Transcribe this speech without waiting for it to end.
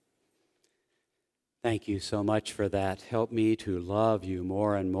Thank you so much for that. Help me to love you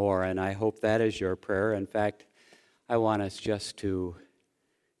more and more. And I hope that is your prayer. In fact, I want us just to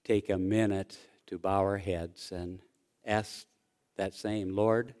take a minute to bow our heads and ask that same.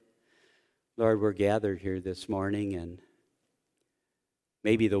 Lord, we're gathered here this morning, and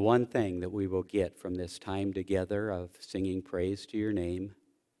maybe the one thing that we will get from this time together of singing praise to your name,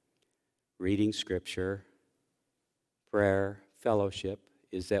 reading scripture, prayer, fellowship,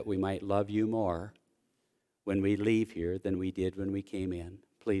 is that we might love you more when we leave here than we did when we came in.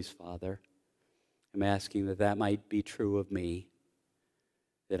 Please, Father, I'm asking that that might be true of me,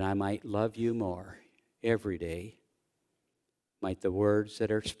 that I might love you more every day. Might the words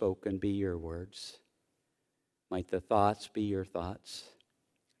that are spoken be your words. Might the thoughts be your thoughts.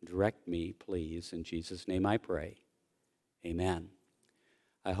 Direct me, please. In Jesus' name I pray. Amen.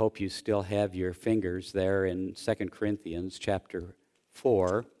 I hope you still have your fingers there in 2 Corinthians chapter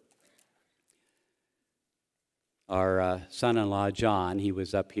 4. Our son-in-law, John, he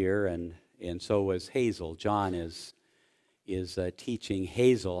was up here, and so was Hazel. John is teaching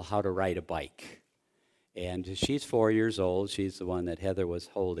Hazel how to ride a bike. And she's 4 years old. She's the one that Heather was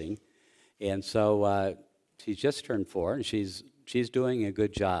holding. And so she's just turned 4, and she's doing a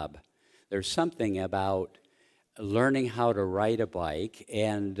good job. There's something about learning how to ride a bike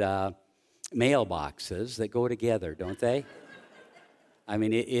and mailboxes that go together, don't they? I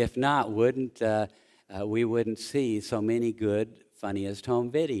mean, if not, we wouldn't see so many good Funniest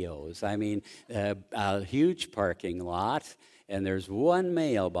Home Videos. I mean, a huge parking lot, and there's one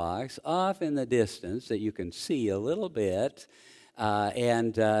mailbox off in the distance that you can see a little bit,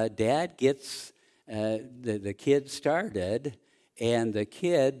 and Dad gets the kid started, and the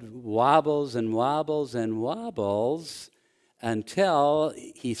kid wobbles and wobbles and wobbles until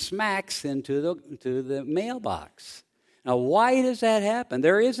he smacks into the mailbox. Now, why does that happen?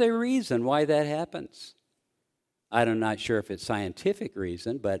 There is a reason why that happens. I'm not sure if it's scientific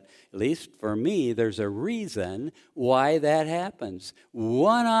reason, but at least for me, there's a reason why that happens.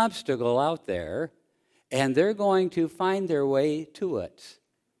 One obstacle out there, and they're going to find their way to it.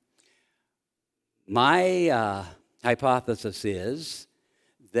 My hypothesis is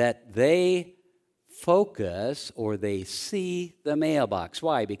that they focus or they see the mailbox.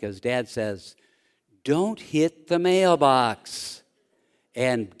 Why? Because Dad says, "Don't hit the mailbox,"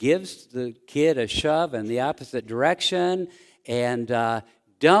 and gives the kid a shove in the opposite direction, and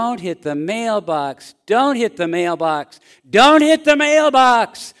don't hit the mailbox, don't hit the mailbox, don't hit the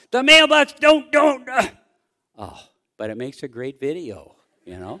mailbox, the mailbox, don't. Oh, but it makes a great video,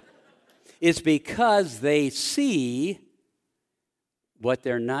 you know. It's because they see what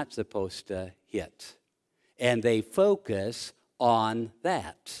they're not supposed to hit, and they focus on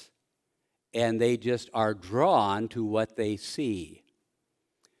that. And they just are drawn to what they see.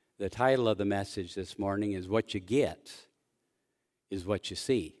 The title of the message this morning is "What You Get is What You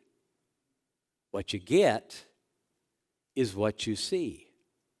See." What you get is what you see.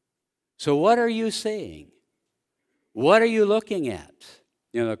 So what are you seeing? What are you looking at?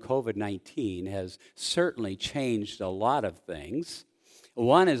 You know, COVID-19 has certainly changed a lot of things.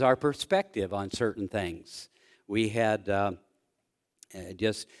 One is our perspective on certain things. We had...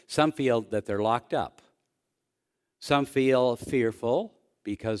 Just some feel that they're locked up. Some feel fearful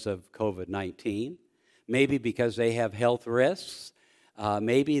because of COVID-19. Maybe because they have health risks.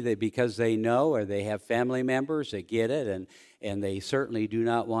 Maybe because they know or they have family members that get it and they certainly do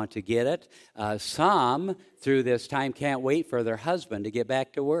not want to get it. Some, through this time, can't wait for their husband to get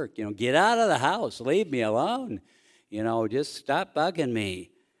back to work. You know, get out of the house. Leave me alone. You know, just stop bugging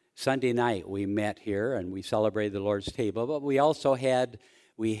me. Sunday night we met here and we celebrated the Lord's table, but we also had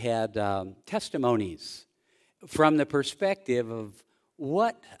testimonies from the perspective of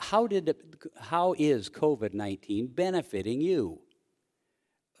how is COVID-19 benefiting you?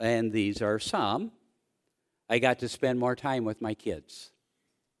 And these are some. I got to spend more time with my kids.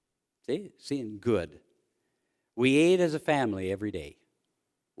 Seeing good. We ate as a family every day.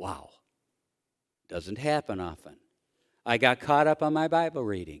 Wow. Doesn't happen often. I got caught up on my Bible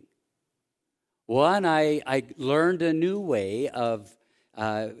reading. One, I learned a new way of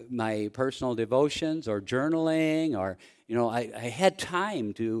my personal devotions or journaling, or, you know, I had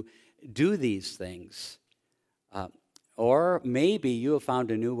time to do these things. Or maybe you have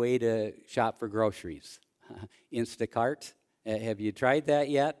found a new way to shop for groceries. Instacart. Have you tried that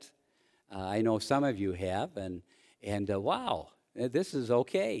yet? I know some of you have, and wow, this is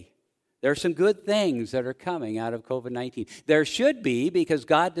okay. There are some good things that are coming out of COVID-19. There should be, because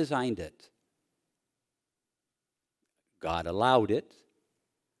God designed it. God allowed it,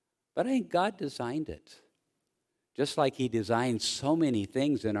 but I think God designed it. Just like he designed so many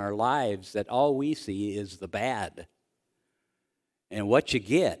things in our lives that all we see is the bad. And what you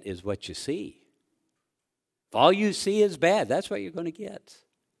get is what you see. If all you see is bad, that's what you're going to get.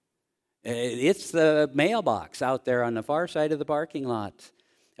 It's the mailbox out there on the far side of the parking lot.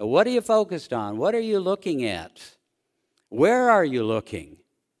 What are you focused on? What are you looking at? Where are you looking?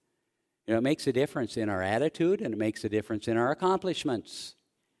 It makes a difference in our attitude, and it makes a difference in our accomplishments.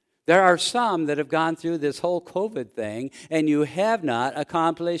 There are some that have gone through this whole COVID thing, and you have not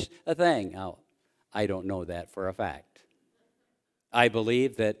accomplished a thing. Now, I don't know that for a fact. I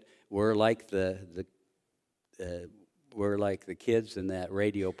believe that we're like the kids in that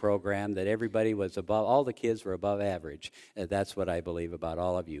radio program, that everybody was above, all the kids were above average. That's what I believe about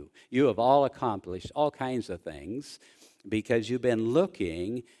all of you. You have all accomplished all kinds of things because you've been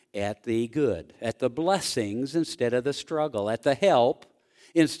looking at the good, at the blessings instead of the struggle, at the help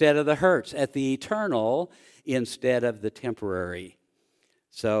instead of the hurts, at the eternal instead of the temporary.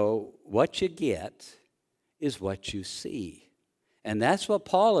 So what you get is what you see. And that's what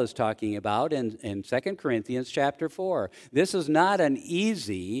Paul is talking about in 2 Corinthians chapter 4. This is not an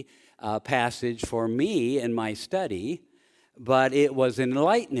easy passage for me in my study, but it was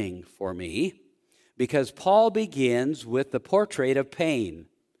enlightening for me because Paul begins with the portrait of pain.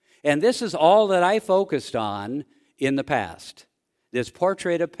 And this is all that I focused on in the past, this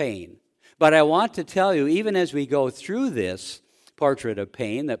portrait of pain. But I want to tell you, even as we go through this portrait of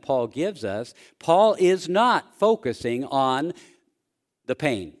pain that Paul gives us, Paul is not focusing on the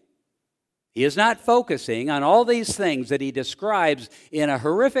pain. He is not focusing on all these things that he describes in a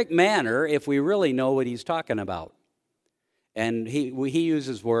horrific manner if we really know what he's talking about. And he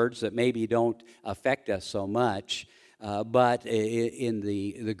uses words that maybe don't affect us so much, but in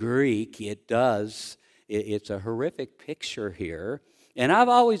the Greek it does. It's a horrific picture here. And I've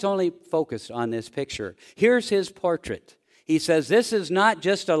always only focused on this picture. Here's his portrait. He says, this is not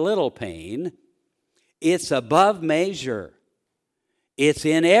just a little pain. It's above measure. It's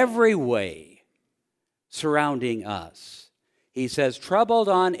in every way surrounding us. He says, troubled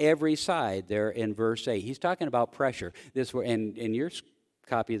on every side there in verse 8. He's talking about pressure. And your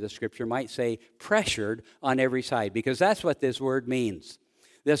copy of the scripture might say pressured on every side, because that's what this word means.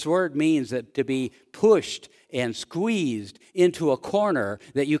 This word means that to be pushed and squeezed into a corner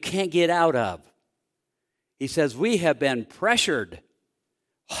that you can't get out of. He says, we have been pressured,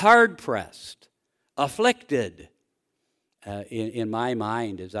 hard-pressed, afflicted. In my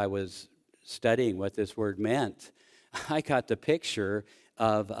mind, as I was studying what this word meant, I got the picture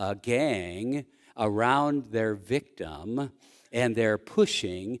of a gang around their victim, and they're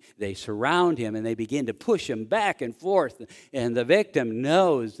pushing. They surround him, and they begin to push him back and forth. And the victim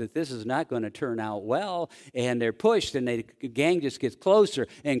knows that this is not going to turn out well, and they're pushed, and the gang just gets closer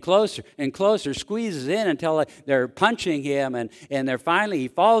and closer and closer, squeezes in until they're punching him, and he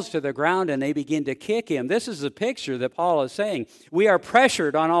falls to the ground, and they begin to kick him. This is the picture that Paul is saying. We are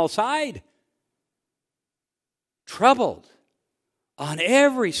pressured on all sides, troubled on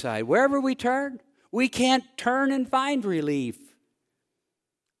every side. Wherever we turn, we can't turn and find relief.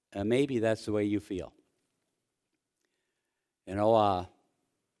 Maybe that's the way you feel.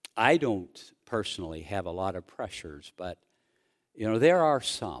 I don't personally have a lot of pressures, but, there are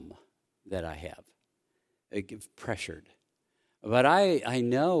some that I have pressured. But I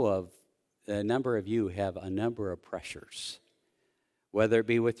know of a number of you have a number of pressures, whether it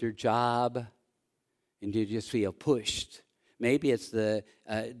be with your job and you just feel pushed. Maybe it's the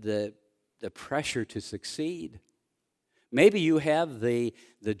pressure to succeed. Maybe you have the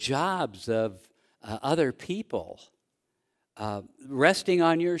jobs of other people resting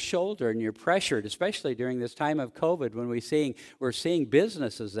on your shoulder, and you're pressured, especially during this time of COVID when we're seeing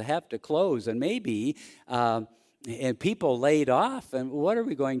businesses that have to close, and maybe and people laid off, and what are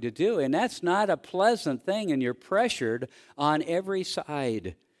we going to do? And that's not a pleasant thing, and you're pressured on every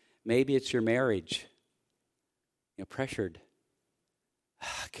side. Maybe it's your marriage. You're pressured.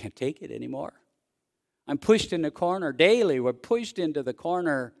 I can't take it anymore. I'm pushed in the corner daily. We're pushed into the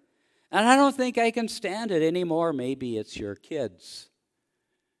corner. And I don't think I can stand it anymore. Maybe it's your kids.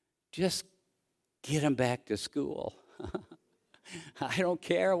 Just get them back to school. I don't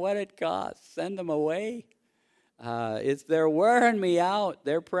care what it costs. Send them away. They're wearing me out.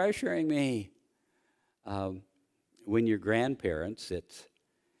 They're pressuring me. When you're grandparents,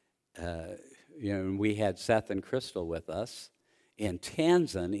 we had Seth and Crystal with us. And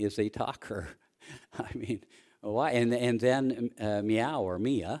Tanzan is a talker. I mean, why? And then Meow or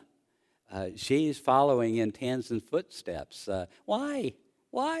Mia, she's following in Tanzan's footsteps. Why?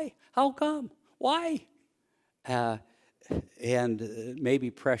 How come? Why? and maybe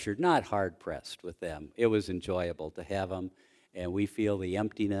pressured, not hard-pressed with them. It was enjoyable to have them, and we feel the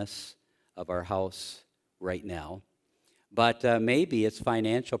emptiness of our house right now. But maybe it's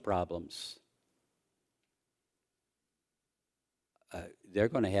financial problems. They're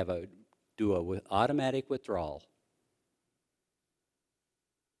going to do an automatic withdrawal,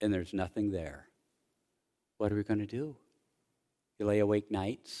 and there's nothing there. What are we going to do? You lay awake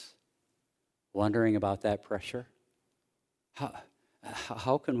nights wondering about that pressure.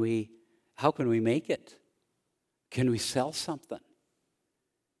 How can we make it? Can we sell something?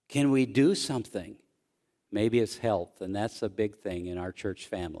 Can we do something? Maybe it's health, and that's a big thing in our church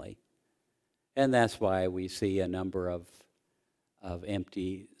family. And that's why we see a number of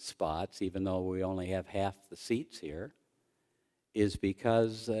empty spots, even though we only have half the seats here, is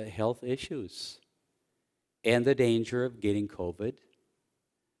because health issues and the danger of getting COVID.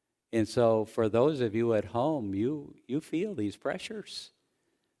 And so for those of you at home, you feel these pressures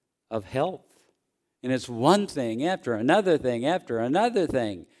of health. And it's one thing after another thing after another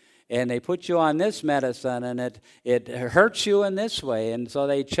thing. And they put you on this medicine, and it hurts you in this way. And so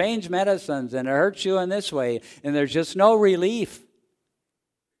they change medicines, and it hurts you in this way. And there's just no relief.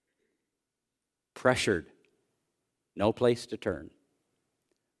 Pressured. No place to turn.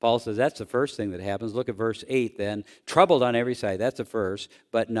 Paul says that's the first thing that happens. Look at verse 8 then. Troubled on every side. That's the first,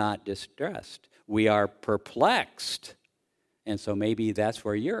 but not distressed. We are perplexed. And so maybe that's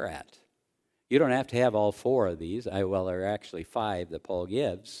where you're at. You don't have to have all four of these. There are actually five that Paul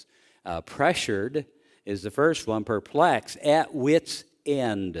gives. Pressured is the first one. Perplexed, at wit's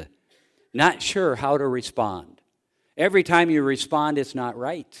end. Not sure how to respond. Every time you respond, it's not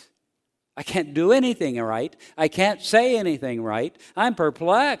right. I can't do anything right. I can't say anything right. I'm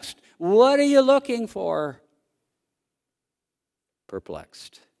perplexed. What are you looking for?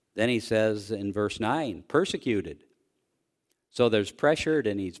 Perplexed. Then he says in verse 9, persecuted. So there's pressured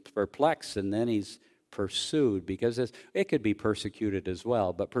and he's perplexed, and then he's pursued, because it could be persecuted as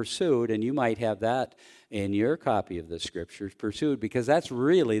well, but pursued, and you might have that in your copy of the Scriptures, pursued, because that's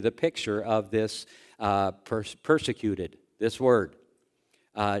really the picture of this persecuted, this word.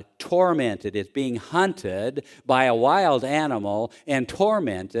 Tormented. It's being hunted by a wild animal and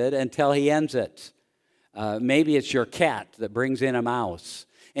tormented until he ends it. Maybe it's your cat that brings in a mouse,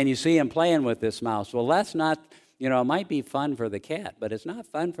 and you see him playing with this mouse. Well, that's not, it might be fun for the cat, but it's not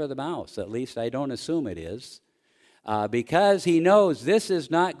fun for the mouse. At least I don't assume it is, because he knows this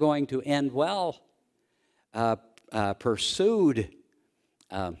is not going to end well. Pursued.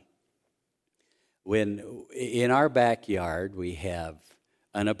 When in our backyard we have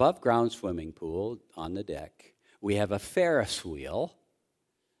an above-ground swimming pool on the deck. We have a Ferris wheel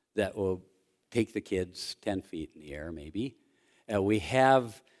that will take the kids 10 feet in the air, maybe. We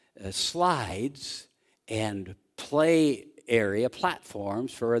have slides and play area,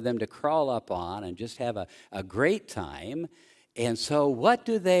 platforms for them to crawl up on and just have a great time. And so what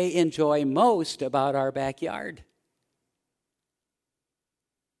do they enjoy most about our backyard?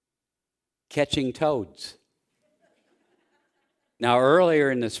 Catching toads. Now,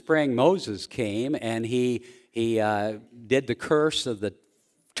 earlier in the spring, Moses came, and he did the curse of the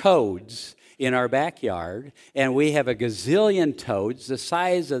toads in our backyard, and we have a gazillion toads the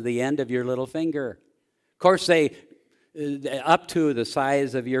size of the end of your little finger. Of course, they up to the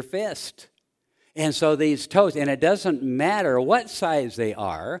size of your fist. And so these toads, and it doesn't matter what size they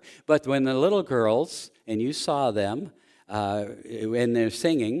are, but when the little girls, and you saw them when they're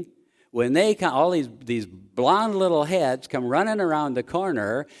singing, when they come, all these blonde little heads come running around the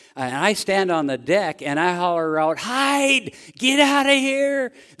corner, and I stand on the deck and I holler out, "Hide! Get out of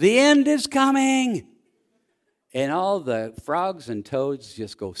here! The end is coming!" And all the frogs and toads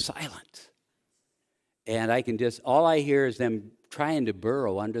just go silent. And all I hear is them trying to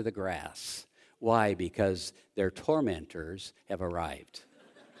burrow under the grass. Why? Because their tormentors have arrived.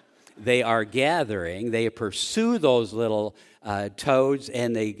 They are gathering. They pursue those little toads,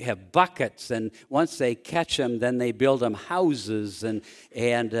 and they have buckets. And once they catch them, then they build them houses and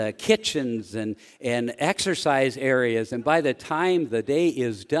kitchens and exercise areas. And by the time the day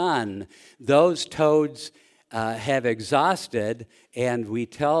is done, those toads have exhausted. And we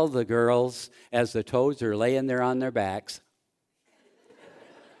tell the girls, as the toads are laying there on their backs,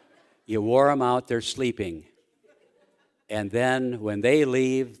 you wore them out, they're sleeping. And then when they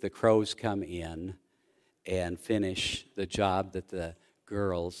leave, the crows come in and finish the job that the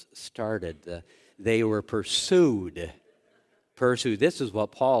girls started. They were pursued. This is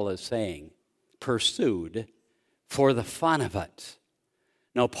what Paul is saying. Pursued for the fun of it.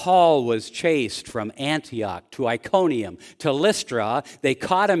 Now, Paul was chased from Antioch to Iconium to Lystra. They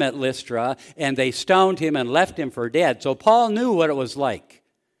caught him at Lystra, and they stoned him and left him for dead. So Paul knew what it was like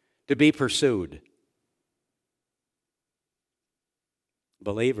to be pursued.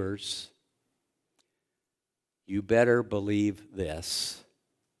 Believers, you better believe this,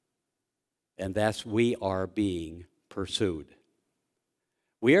 and that's we are being pursued.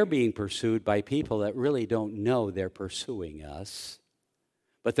 We are being pursued by people that really don't know they're pursuing us.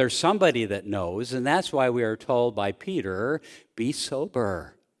 But there's somebody that knows, and that's why we are told by Peter, be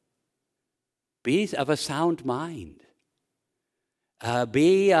sober. Be of a sound mind.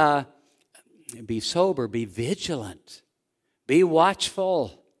 Be sober, be vigilant, be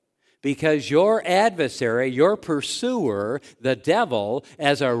watchful. Because your adversary, your pursuer, the devil,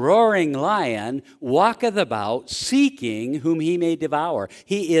 as a roaring lion, walketh about, seeking whom he may devour.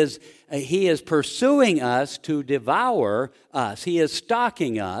 He is pursuing us to devour us. He is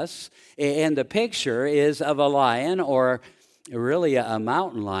stalking us, and the picture is of a lion, or really a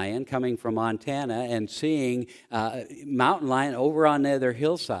mountain lion coming from Montana, and seeing a mountain lion over on the other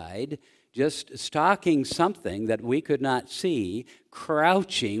hillside, just stalking something that we could not see,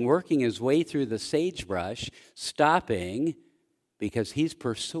 crouching, working his way through the sagebrush, stopping because he's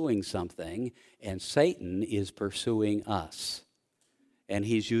pursuing something, and Satan is pursuing us. And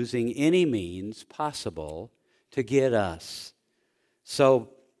he's using any means possible to get us. So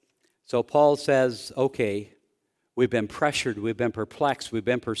Paul says, okay, we've been pressured, we've been perplexed, we've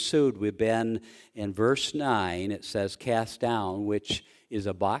been pursued, we've been, in verse 9, it says cast down, which is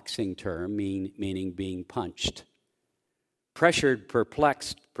a boxing term meaning being punched. Pressured,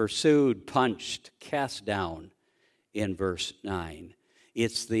 perplexed, pursued, punched, cast down in verse 9.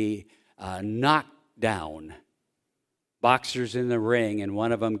 It's the knockdown. Boxers in the ring, and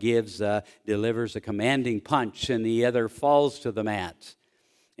one of them delivers a commanding punch, and the other falls to the mat.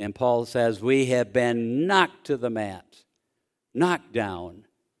 And Paul says, we have been knocked to the mat, knocked down.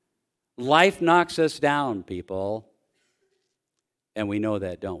 Life knocks us down, people. And we know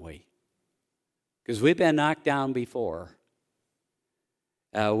that, don't we? Because we've been knocked down before.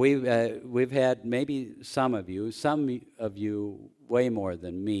 We've had, maybe some of you, way more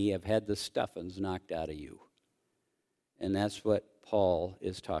than me, have had the stuffings knocked out of you. And that's what Paul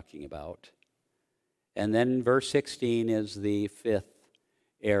is talking about. And then verse 16 is the fifth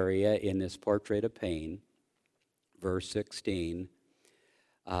area in this portrait of pain. Verse 16,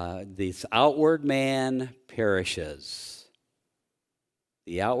 this outward man perishes.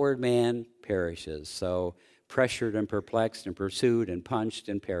 The outward man perishes. So pressured and perplexed and pursued and punched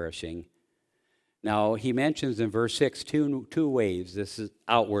and perishing. Now, he mentions in verse 6 two ways this is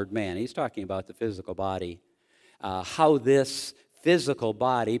outward man. He's talking about the physical body. How this physical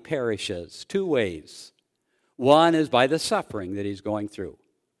body perishes. Two ways. One is by the suffering that he's going through.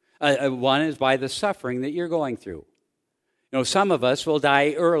 One is by the suffering that you're going through. You know, some of us will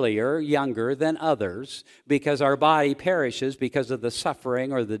die earlier, younger than others, because our body perishes because of the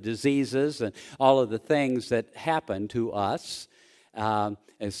suffering or the diseases and all of the things that happen to us. And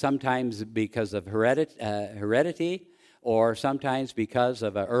sometimes because of heredity, or sometimes because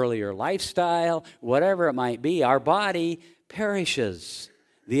of an earlier lifestyle, whatever it might be, our body perishes.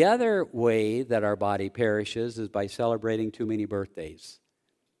 The other way that our body perishes is by celebrating too many birthdays.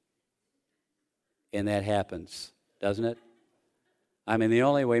 And that happens, doesn't it? I mean, the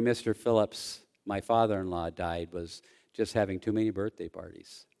only way Mr. Phillips, my father-in-law, died was just having too many birthday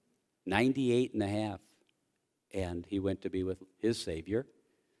parties. 98 and a half. And he went to be with his Savior.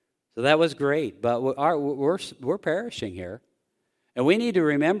 So that was great. But we're perishing here. And we need to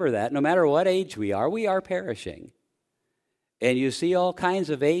remember that no matter what age we are perishing. And you see all kinds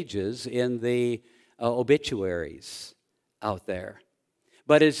of ages in the obituaries out there.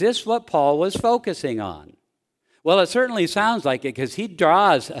 But is this what Paul was focusing on? Well, it certainly sounds like it, because he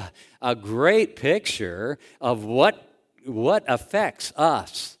draws a great picture of what affects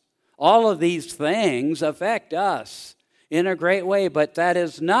us. All of these things affect us in a great way, but that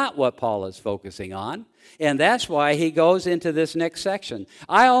is not what Paul is focusing on. And that's why he goes into this next section.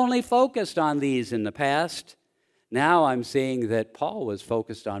 I only focused on these in the past. Now I'm seeing that Paul was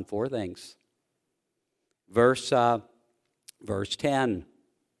focused on four things. Verse 10.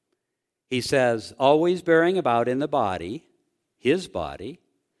 He says, always bearing about in the body, his body,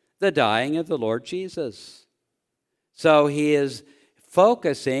 the dying of the Lord Jesus. So he is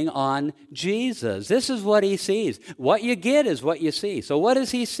focusing on Jesus. This is what he sees. What you get is what you see. So what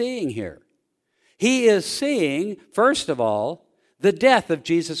is he seeing here? He is seeing, first of all, the death of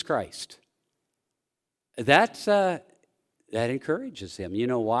Jesus Christ. That encourages him. You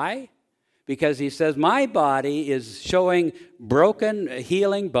know why? because he says, my body is showing broken,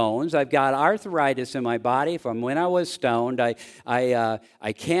 healing bones. I've got arthritis in my body from when I was stoned. I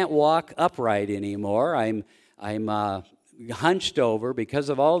can't walk upright anymore. I'm hunched over because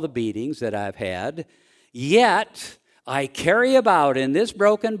of all the beatings that I've had. Yet I carry about in this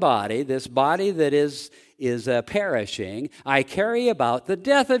broken body, this body that is perishing, I carry about the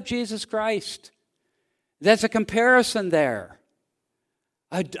death of Jesus Christ. There's a comparison there.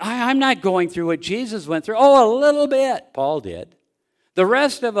 I'm not going through what Jesus went through. Oh, a little bit. Paul did. The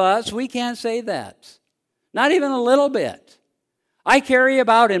rest of us, we can't say that. Not even a little bit. I carry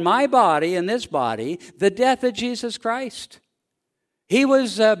about in my body, in this body, the death of Jesus Christ. He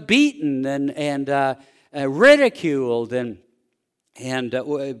was beaten and ridiculed and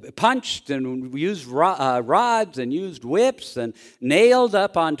punched and used rods and used whips and nailed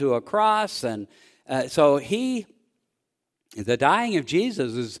up onto a cross. And so the dying of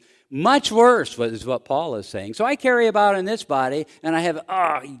Jesus is much worse, is what Paul is saying. So I carry about in this body, and I have,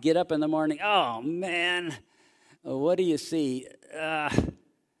 you get up in the morning, oh man, what do you see?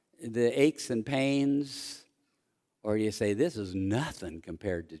 The aches and pains. Or you say, this is nothing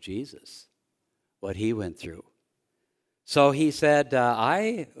compared to Jesus, what he went through. So he said,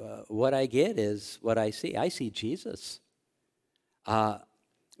 what I get is what I see. I see Jesus.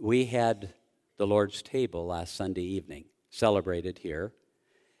 We had the Lord's table last Sunday evening, celebrated here.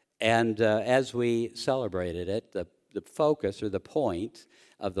 And as we celebrated it, the focus or the point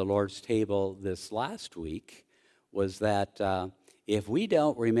of the Lord's table this last week was that if we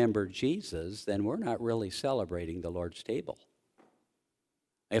don't remember Jesus, then we're not really celebrating the Lord's table.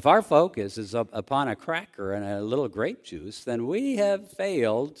 If our focus is upon a cracker and a little grape juice, then we have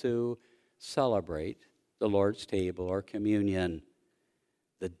failed to celebrate the Lord's table or communion.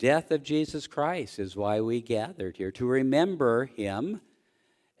 The death of Jesus Christ is why we gathered here, to remember him,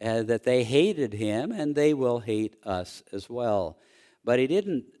 that they hated him, and they will hate us as well. But he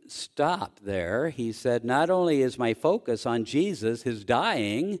didn't stop there. He said, not only is my focus on Jesus, his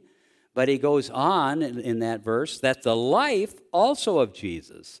dying, but he goes on in that verse, that the life also of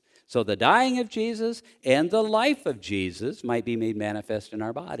Jesus. So the dying of Jesus and the life of Jesus might be made manifest in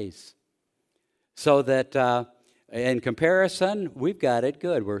our bodies. So that in comparison, we've got it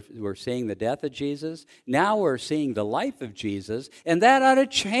good. We're seeing the death of Jesus. Now we're seeing the life of Jesus, and that ought to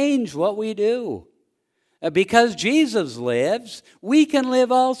change what we do. Because Jesus lives, we can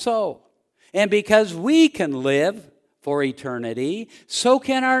live also. And because we can live for eternity, so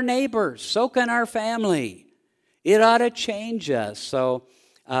can our neighbors, so can our family. It ought to change us. So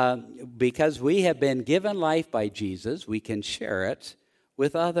because we have been given life by Jesus, we can share it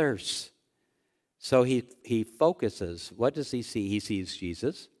with others. So he focuses. What does he see? He sees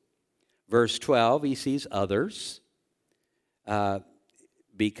Jesus. Verse 12, he sees others. Verse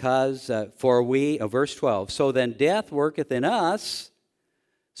 12, so then death worketh in us,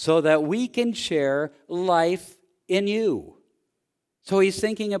 so that we can share life in you. So he's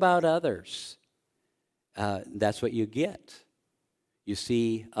thinking about others. That's what you get. You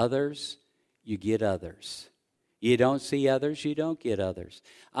see others, you get others. You don't see others, you don't get others.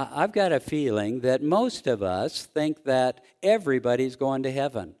 I've got a feeling that most of us think that everybody's going to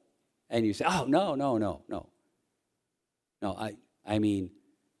heaven. And you say, oh, no. No, I mean,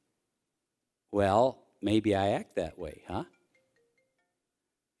 well, maybe I act that way, huh?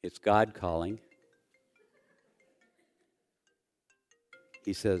 It's God calling.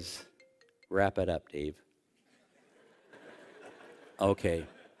 He says, wrap it up, Dave. Okay.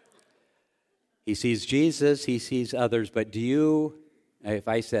 He sees Jesus, he sees others, but do you, if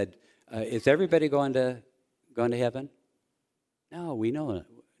I said, is everybody going to heaven? No, we know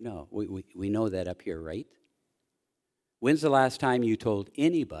that up here, right? When's the last time you told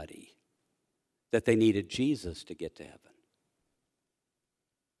anybody that they needed Jesus to get to heaven?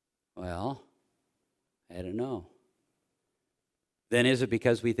 Well, I don't know. Then is it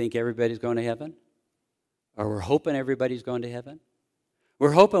because we think everybody's going to heaven? Or we're hoping everybody's going to heaven?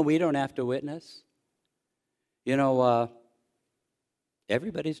 We're hoping we don't have to witness. You know,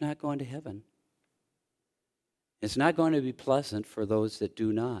 everybody's not going to heaven. It's not going to be pleasant for those that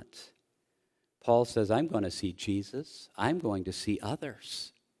do not. Paul says, I'm going to see Jesus. I'm going to see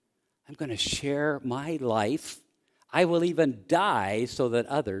others. I'm going to share my life. I will even die so that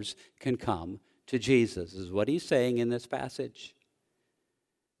others can come to Jesus, is what he's saying in this passage.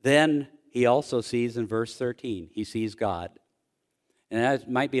 Then he also sees in verse 13, he sees God. And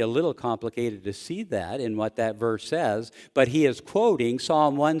that might be a little complicated to see that in what that verse says, but he is quoting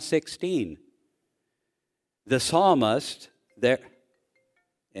Psalm 116. The psalmist there,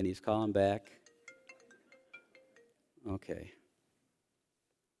 and he's calling back. Okay.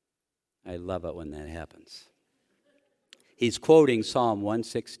 I love it when that happens. He's quoting Psalm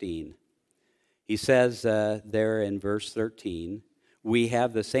 116. He says there in verse 13, we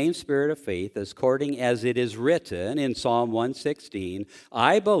have the same spirit of faith according as it is written in Psalm 116,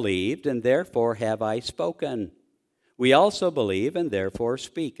 I believed and therefore have I spoken. We also believe and therefore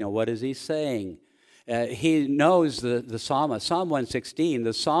speak. Now what is he saying? He knows the psalmist. Psalm 116,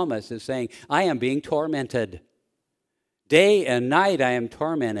 the psalmist is saying, I am being tormented. Day and night I am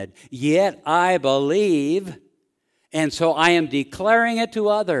tormented, yet I believe, and so I am declaring it to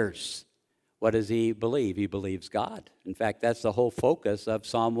others. What does he believe? He believes God. In fact, that's the whole focus of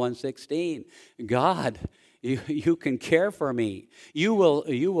Psalm 116. God, you can care for me. You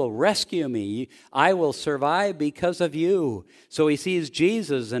will rescue me. I will survive because of you. So he sees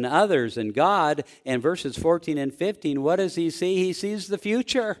Jesus and others and God. And verses 14 and 15, what does he see? He sees the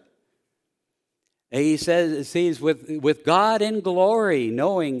future. He sees with God in glory,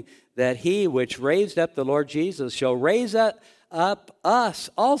 knowing that he which raised up the Lord Jesus shall raise up us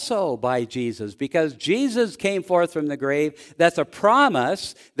also by Jesus. Because Jesus came forth from the grave, that's a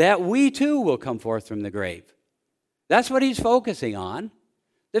promise that we too will come forth from the grave. That's what he's focusing on,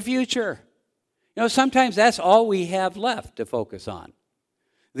 the future. You know, sometimes that's all we have left to focus on.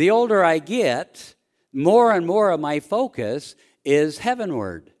 The older I get, more and more of my focus is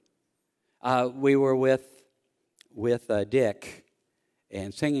heavenward. We were with Dick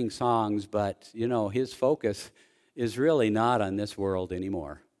and singing songs, but, you know, his focus is really not on this world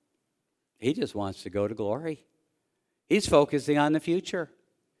anymore. He just wants to go to glory. He's focusing on the future.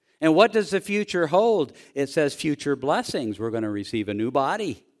 And what does the future hold? It says future blessings. We're going to receive a new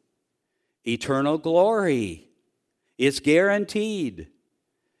body. Eternal glory. It's guaranteed.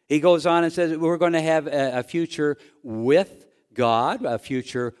 He goes on and says we're going to have a future with God, a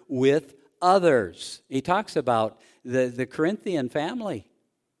future with others. He talks about the Corinthian family,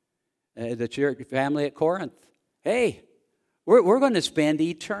 the church family at Corinth. Hey, we're going to spend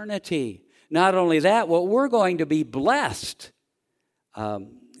eternity. Not only that, well, we're going to be blessed.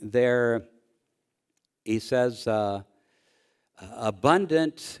 There, he says,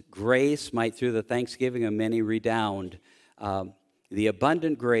 abundant grace might through the thanksgiving of many redound. The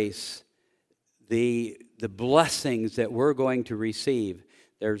abundant grace, the blessings that we're going to receive.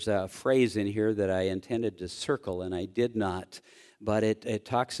 There's a phrase in here that I intended to circle, and I did not. But it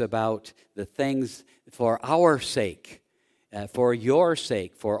talks about the things for our sake, for your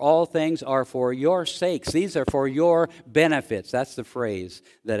sake. For all things are for your sakes. These are for your benefits. That's the phrase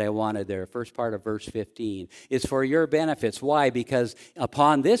that I wanted there. First part of verse 15. It's for your benefits. Why? Because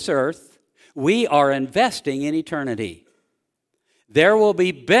upon this earth, we are investing in eternity. There will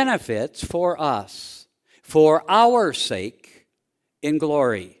be benefits for us, for our sake, in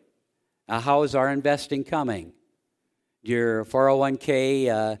glory. Now, how is our investing coming? Your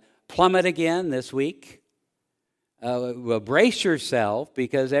 401k plummet again this week? Well, brace yourself,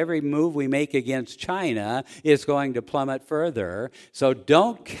 because every move we make against China is going to plummet further. So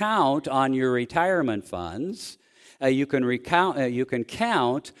don't count on your retirement funds. You can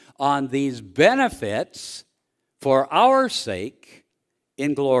count on these benefits for our sake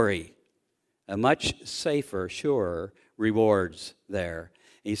in glory. A much safer, surer rewards there.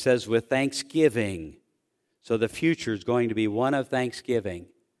 He says with thanksgiving. So the future is going to be one of thanksgiving.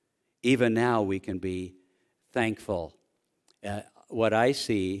 Even now we can be thankful. What I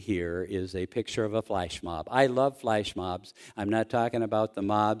see here is a picture of a flash mob. I love flash mobs. I'm not talking about the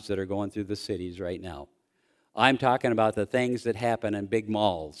mobs that are going through the cities right now. I'm talking about the things that happen in big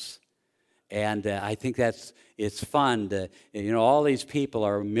malls. And I think it's fun to, all these people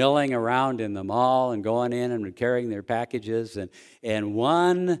are milling around in the mall and going in and carrying their packages. And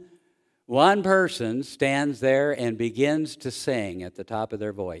one person stands there and begins to sing at the top of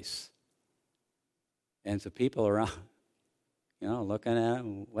their voice. And so people around, looking at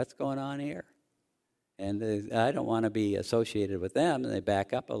them, what's going on here? And I don't want to be associated with them. And they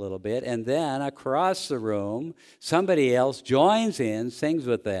back up a little bit. And then across the room, somebody else joins in, sings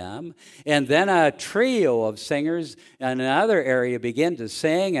with them. And then a trio of singers in another area begin to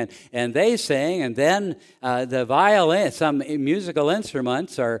sing. And they sing. And then the violin, some musical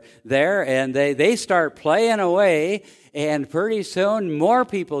instruments are there. And they start playing away. And pretty soon, more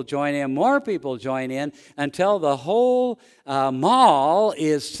people join in, until the whole mall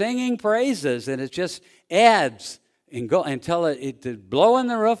is singing praises, and it just adds until it's blowing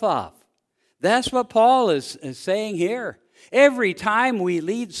the roof off. That's what Paul is saying here. Every time we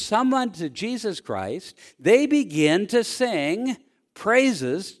lead someone to Jesus Christ, they begin to sing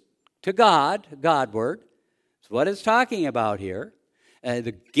praises to God, Godward. That's what it's talking about here.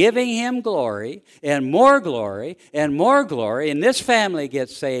 giving him glory and more glory and more glory, and this family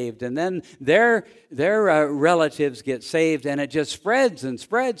gets saved, and then their relatives get saved, and it just spreads and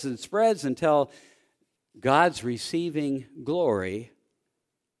spreads and spreads until God's receiving glory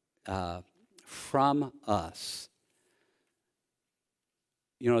from us.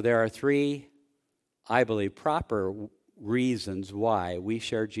 You know, there are three, I believe, proper reasons why we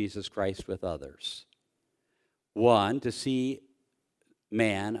share Jesus Christ with others. One, to see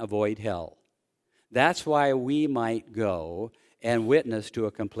man avoid hell. That's why we might go and witness to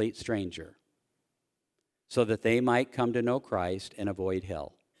a complete stranger, so that they might come to know Christ and avoid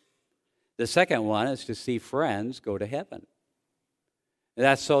hell. The second one is to see friends go to heaven.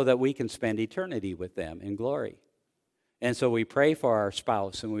 That's so that we can spend eternity with them in glory. And so we pray for our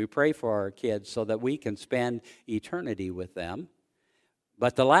spouse and we pray for our kids so that we can spend eternity with them.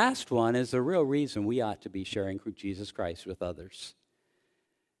 But the last one is the real reason we ought to be sharing Jesus Christ with others,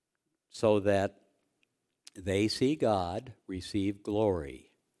 so that they see God receive glory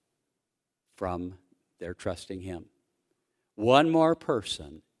from their trusting him. One more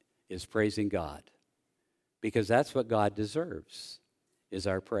person is praising God, because that's what God deserves, is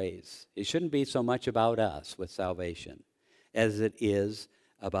our praise. It shouldn't be so much about us with salvation as it is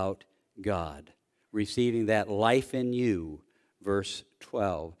about God receiving that life in you, verse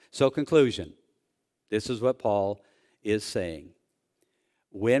 12. So conclusion, this is what Paul is saying.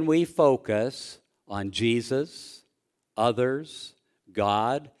 When we focus on Jesus, others,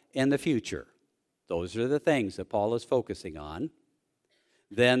 God, and the future, those are the things that Paul is focusing on,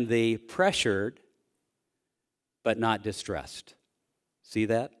 then the pressured but not distressed. See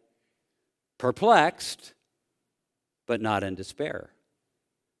that? Perplexed but not in despair.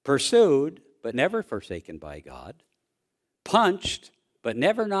 Pursued but never forsaken by God. Punched but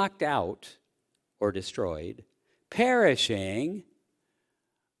never knocked out or destroyed. Perishing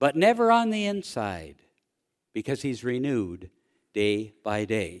but never on the inside, because he's renewed day by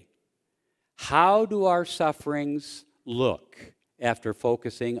day. How do our sufferings look after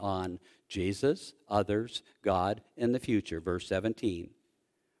focusing on Jesus, others, God, and the future? Verse 17.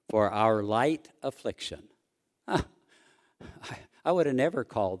 For our light affliction. I would have never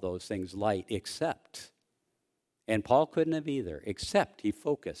called those things light except, and Paul couldn't have either, except he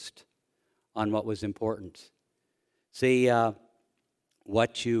focused on what was important. See,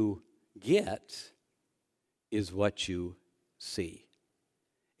 what you get is what you see.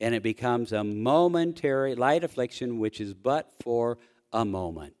 And it becomes a momentary light affliction, which is but for a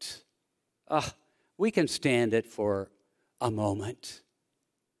moment. We can stand it for a moment.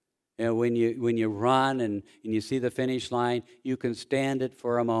 You know, when you run and you see the finish line, you can stand it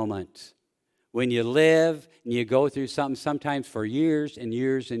for a moment. When you live and you go through something, sometimes for years and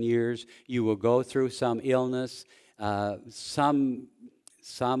years and years, you will go through some illness, some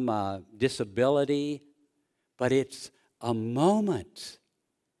disability, but it's a moment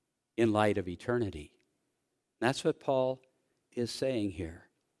in light of eternity. That's what Paul is saying here.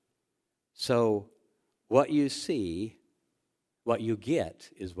 So what you see, what you get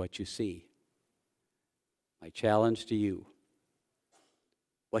is what you see. My challenge to you,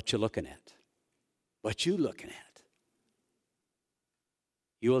 what you looking at? What you looking at?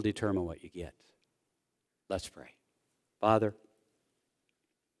 You will determine what you get. Let's pray. Father,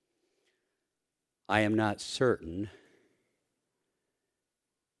 I am not certain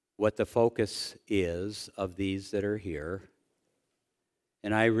what the focus is of these that are here.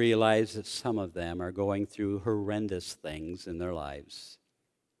 And I realize that some of them are going through horrendous things in their lives.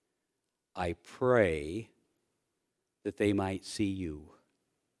 I pray that they might see you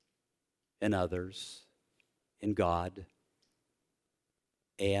and others, in God,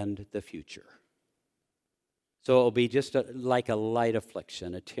 and the future. So it will be just like a light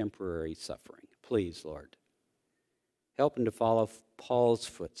affliction, a temporary suffering. Please, Lord, help them to follow Paul's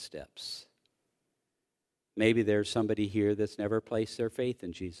footsteps. Maybe there's somebody here that's never placed their faith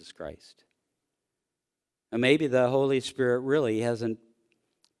in Jesus Christ. And maybe the Holy Spirit really hasn't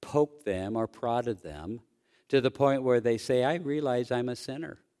poked them or prodded them to the point where they say, I realize I'm a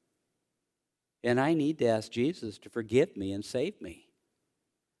sinner. And I need to ask Jesus to forgive me and save me.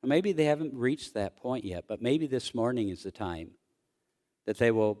 Or maybe they haven't reached that point yet, but maybe this morning is the time that they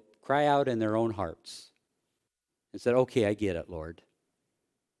will cry out in their own hearts and say, okay, I get it, Lord.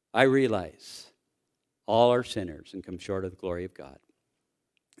 I realize all are sinners and come short of the glory of God.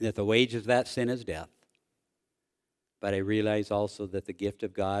 That the wages of that sin is death. But I realize also that the gift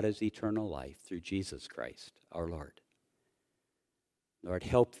of God is eternal life through Jesus Christ, our Lord. Lord,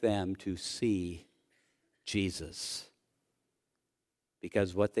 help them to see Jesus,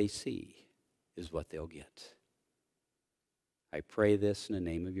 because what they see is what they'll get. I pray this in the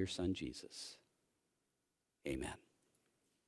name of your Son, Jesus. Amen.